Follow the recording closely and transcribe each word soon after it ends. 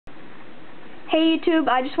Hey YouTube,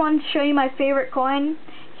 I just wanted to show you my favorite coin.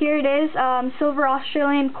 Here it is, Silver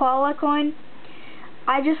Koala Coin.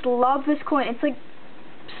 I just love this coin. It's like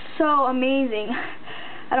so amazing.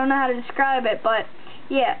 I don't know how to describe it, but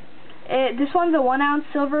yeah. This one's a 1 ounce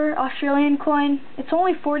silver Australian coin. It's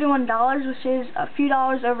only $41, which is a few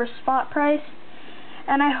dollars over spot price.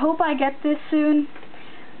 And I hope I get this soon.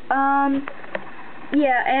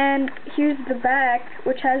 Yeah, and here's the back,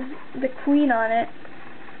 which has the queen on it.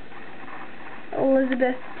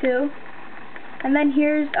 Elizabeth II. And then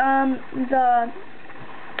here's the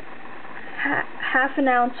half an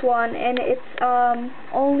ounce one, and it's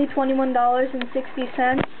only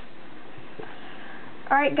 $21.60.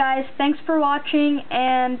 Alright guys, thanks for watching,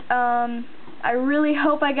 and I really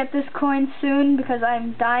hope I get this coin soon because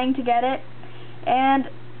I'm dying to get it. And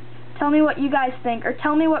tell me what you guys think, or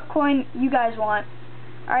tell me what coin you guys want.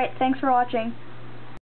 Alright, thanks for watching.